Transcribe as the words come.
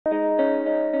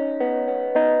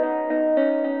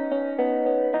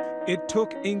It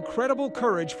took incredible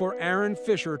courage for Aaron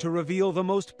Fisher to reveal the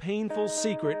most painful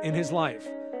secret in his life,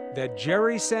 that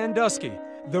Jerry Sandusky,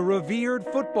 the revered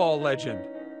football legend,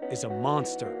 is a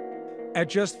monster. At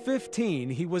just 15,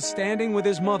 he was standing with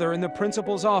his mother in the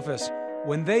principal's office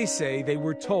when they say they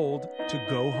were told to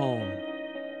go home.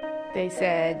 They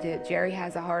said that Jerry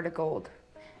has a heart of gold,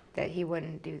 that he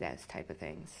wouldn't do those type of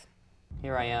things.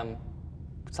 Here I am,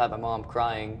 beside my mom,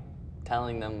 crying,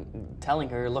 telling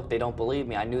her, look, they don't believe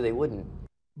me. I knew they wouldn't.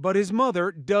 But his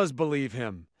mother does believe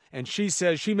him, and she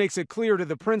says she makes it clear to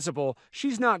the principal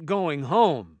she's not going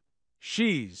home.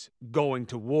 She's going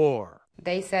to war.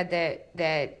 They said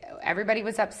that everybody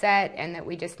was upset and that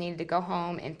we just needed to go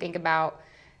home and think about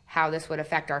how this would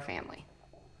affect our family.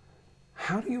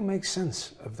 How do you make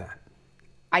sense of that?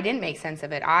 I didn't make sense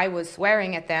of it. I was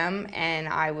swearing at them, and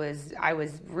I was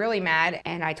really mad,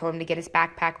 and I told him to get his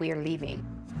backpack. We are leaving.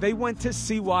 They went to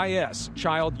CYS,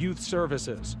 Child Youth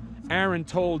Services. Aaron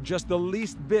told just the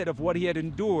least bit of what he had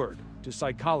endured to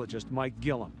psychologist Mike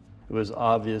Gillum. It was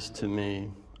obvious to me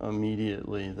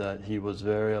immediately that he was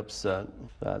very upset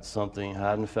that something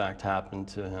had in fact happened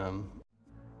to him.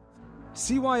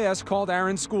 CYS called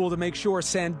Aaron's school to make sure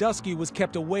Sandusky was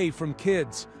kept away from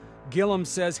kids. Gillum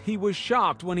says he was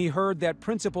shocked when he heard that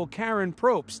Principal Karen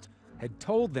Probst had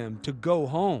told them to go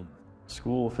home.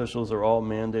 School officials are all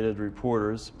mandated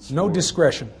reporters. No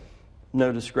discretion.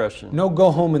 No discretion. No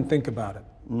go home and think about it.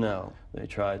 No. They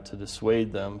tried to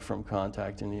dissuade them from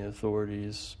contacting the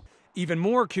authorities. Even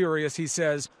more curious, he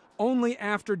says, only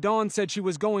after Dawn said she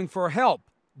was going for help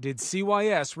did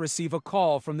CYS receive a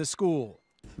call from the school.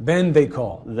 Then they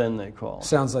call. Then they call.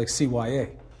 Sounds like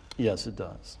CYA. Yes, it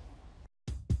does.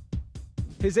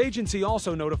 His agency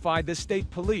also notified the state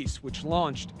police, which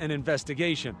launched an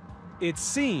investigation. It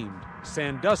seemed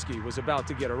Sandusky was about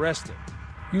to get arrested.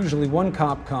 Usually one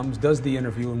cop comes, does the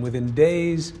interview, and within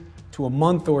days to a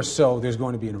month or so, there's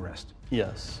going to be an arrest.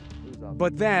 Yes.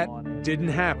 But that didn't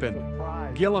happen.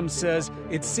 Gillum says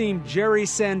it seemed Jerry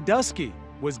Sandusky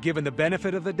was given the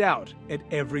benefit of the doubt at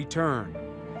every turn.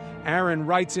 Aaron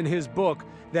writes in his book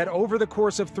that over the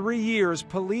course of 3 years,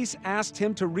 police asked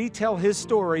him to retell his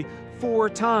story 4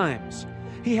 times.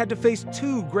 He had to face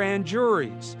 2 grand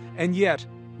juries, and yet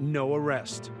no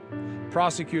arrest.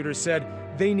 Prosecutors said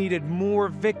they needed more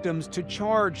victims to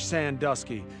charge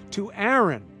Sandusky. To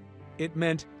Aaron, it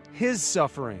meant his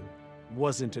suffering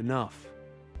wasn't enough.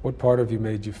 What part of you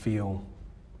made you feel,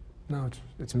 no,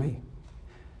 it's me?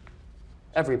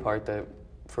 Every part that,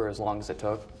 for as long as it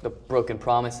took. The broken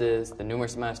promises, the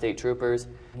numerous amount of state troopers.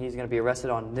 He's going to be arrested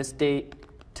on this date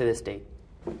to this date.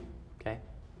 Okay?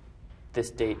 This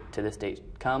date to this date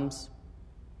comes,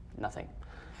 nothing.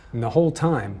 And the whole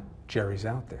time, Jerry's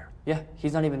out there. Yeah,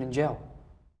 he's not even in jail.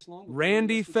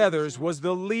 Randy Feathers was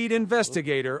the lead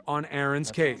investigator on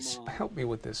Aaron's case. Help me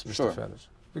with this, Mr. Sure. Feathers.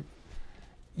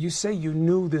 You say you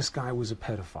knew this guy was a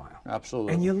pedophile.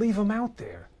 Absolutely. And you leave him out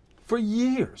there for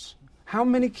years. How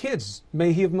many kids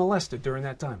may he have molested during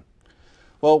that time?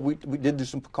 Well, we did do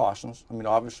some precautions. I mean,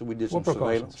 obviously we did some What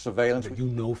precautions? surveillance. That you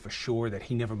know for sure that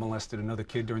he never molested another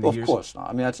kid during the Well, years? of course not.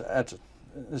 I mean,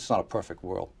 it's not a perfect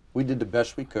world. We did the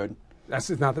best we could. That's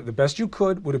not that the best you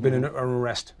could would have been an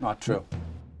arrest. Not true.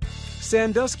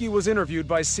 Sandusky was interviewed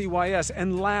by CYS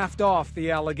and laughed off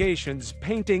the allegations,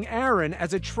 painting Aaron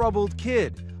as a troubled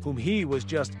kid whom he was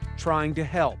just trying to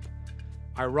help.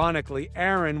 Ironically,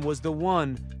 Aaron was the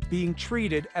one being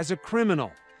treated as a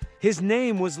criminal. His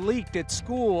name was leaked at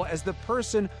school as the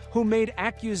person who made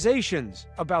accusations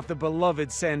about the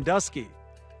beloved Sandusky.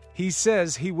 He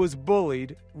says he was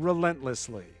bullied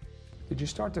relentlessly. Did you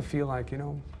start to feel like,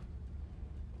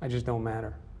 I just don't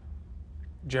matter?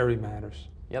 Jerry matters.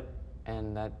 Yep,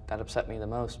 and that upset me the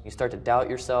most. You start to doubt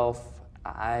yourself.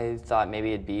 I thought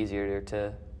maybe it'd be easier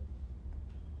to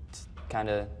kind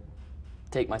of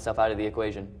take myself out of the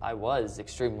equation. I was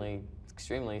extremely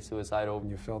suicidal.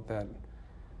 You felt that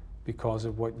because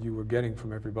of what you were getting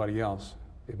from everybody else,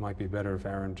 it might be better if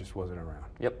Aaron just wasn't around.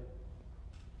 Yep.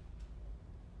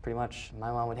 Pretty much.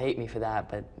 My mom would hate me for that,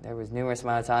 but there was numerous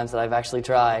amount of times that I've actually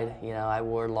tried. I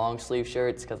wore long sleeve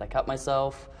shirts because I cut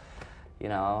myself.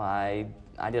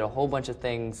 I did a whole bunch of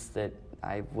things that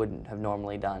I wouldn't have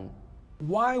normally done.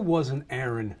 Why wasn't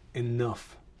Aaron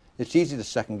enough? It's easy to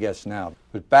second guess now,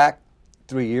 but back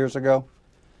 3 years ago,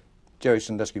 Jerry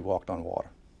Sandusky walked on water.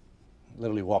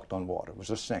 Literally walked on water.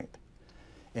 Was a saint.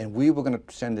 And we were going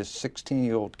to send this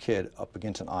 16-year-old kid up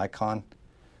against an icon.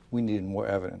 We needed more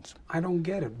evidence. I don't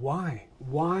get it. Why?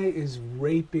 Why is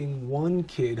raping one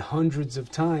kid hundreds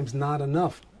of times not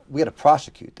enough? We had to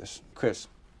prosecute this. Chris,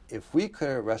 if we could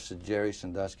have arrested Jerry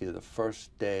Sandusky the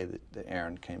first day that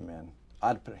Aaron came in,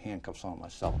 I'd put handcuffs on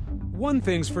myself. One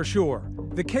thing's for sure,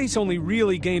 the case only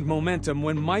really gained momentum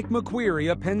when Mike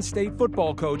McQueary, a Penn State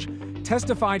football coach,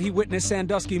 testified he witnessed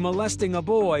Sandusky molesting a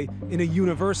boy in a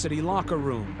university locker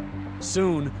room.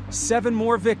 Soon, 7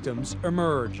 more victims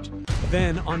emerged.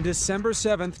 Then, on December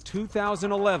 7th,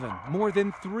 2011, more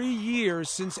than 3 years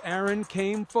since Aaron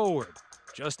came forward,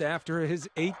 just after his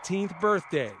 18th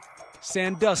birthday,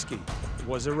 Sandusky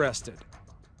was arrested.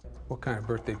 What kind of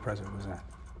birthday present was that?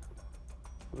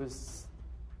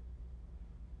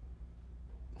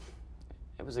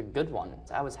 It was a good one.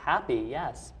 I was happy,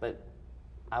 yes, but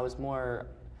I was more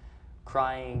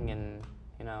crying and,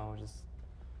 just...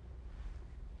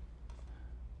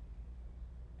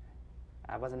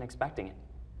 I wasn't expecting it.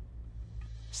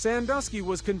 Sandusky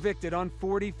was convicted on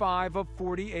 45 of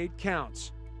 48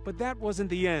 counts, but that wasn't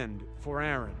the end for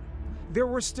Aaron. There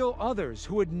were still others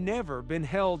who had never been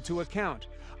held to account,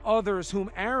 others whom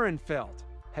Aaron felt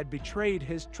had betrayed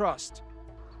his trust,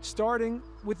 starting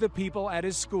with the people at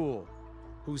his school,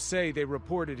 who say they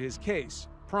reported his case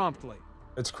promptly.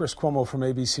 It's Chris Cuomo from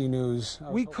ABC News.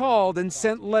 We called and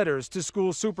sent letters to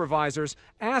school supervisors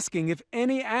asking if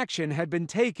any action had been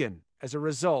taken as a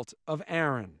result of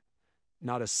Aaron.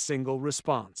 Not a single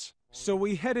response. So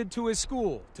we headed to his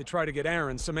school to try to get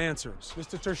Aaron some answers.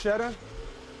 Mr. Turchetta?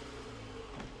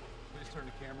 Please turn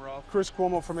the camera off. Chris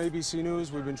Cuomo from ABC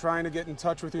News. We've been trying to get in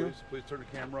touch with you. Please turn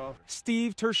the camera off.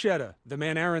 Steve Turchetta, the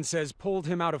man Aaron says pulled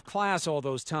him out of class all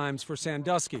those times for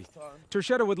Sandusky.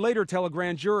 Turchetta would later tell a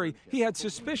grand jury he had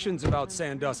suspicions about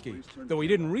Sandusky, though he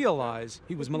didn't realize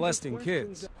he was molesting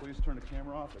kids. Please turn the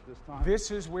camera off at this time.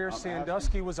 This is where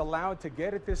Sandusky was allowed to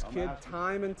get at this kid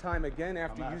time and time again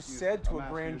after you said to a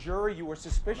grand jury you were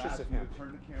suspicious of him.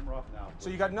 Turn the camera off now. So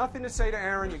you got nothing to say to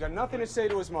Aaron, you got nothing to say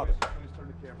to his mother. Please turn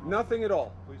the camera off. Nothing at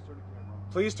all. Please turn the camera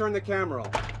off. Please turn the camera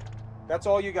on. That's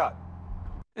all you got.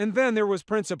 And then there was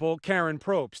Principal Karen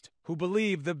Probst, who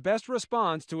believed the best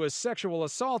response to a sexual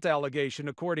assault allegation,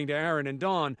 according to Aaron and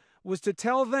Dawn, was to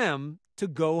tell them to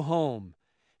go home.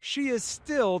 She is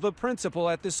still the principal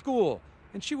at the school,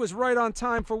 and she was right on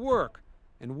time for work,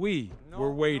 and we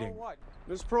were waiting.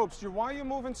 Ms. Probst, why are you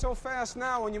moving so fast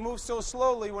now when you moved so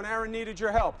slowly when Aaron needed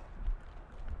your help?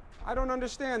 I don't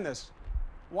understand this.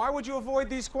 Why would you avoid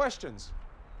these questions?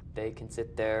 They can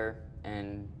sit there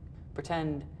and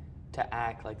pretend to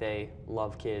act like they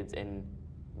love kids and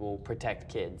will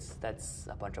protect kids. That's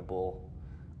a bunch of bull.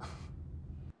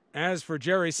 As for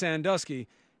Jerry Sandusky,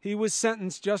 he was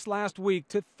sentenced just last week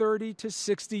to 30 to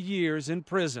 60 years in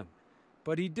prison.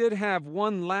 But he did have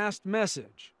one last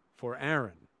message for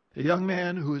Aaron. A young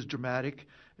man who is dramatic,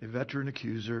 a veteran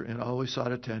accuser, and always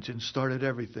sought attention, started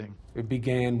everything. It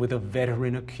began with a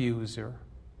veteran accuser.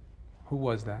 Who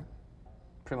was that?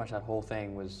 Pretty much that whole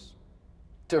thing was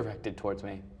directed towards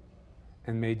me.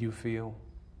 And made you feel?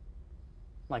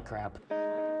 Like crap.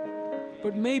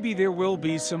 But maybe there will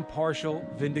be some partial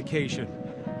vindication.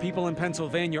 People in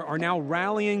Pennsylvania are now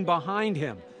rallying behind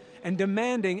him and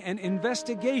demanding an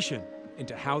investigation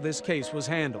into how this case was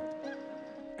handled.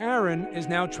 Aaron is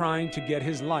now trying to get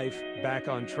his life back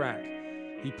on track.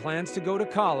 He plans to go to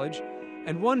college,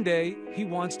 and one day he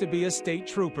wants to be a state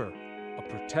trooper, a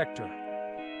protector.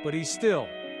 But he still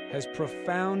has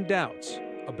profound doubts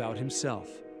about himself.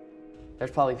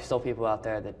 There's probably still people out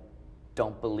there that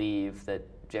don't believe that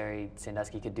Jerry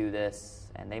Sandusky could do this,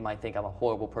 and they might think I'm a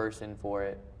horrible person for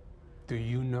it. Do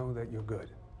you know that you're good?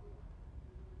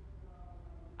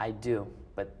 I do,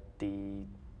 but the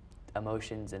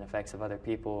emotions and effects of other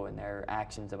people and their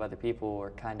actions of other people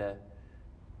are kind of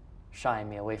shying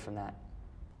me away from that.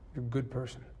 You're a good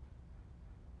person.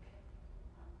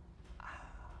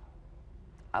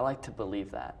 I like to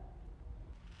believe that.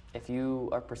 If you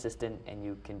are persistent and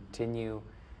you continue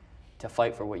to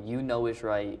fight for what you know is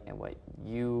right and what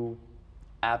you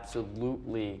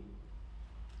absolutely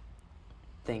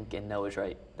think and know is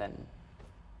right, then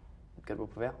good will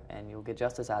prevail and you'll get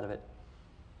justice out of it.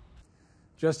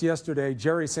 Just yesterday,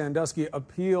 Jerry Sandusky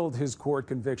appealed his court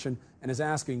conviction and is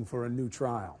asking for a new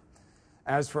trial.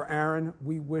 As for Aaron,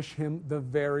 we wish him the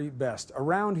very best.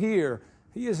 Around here,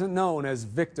 he isn't known as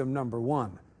victim number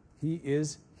one. He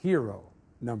is hero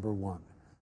number one.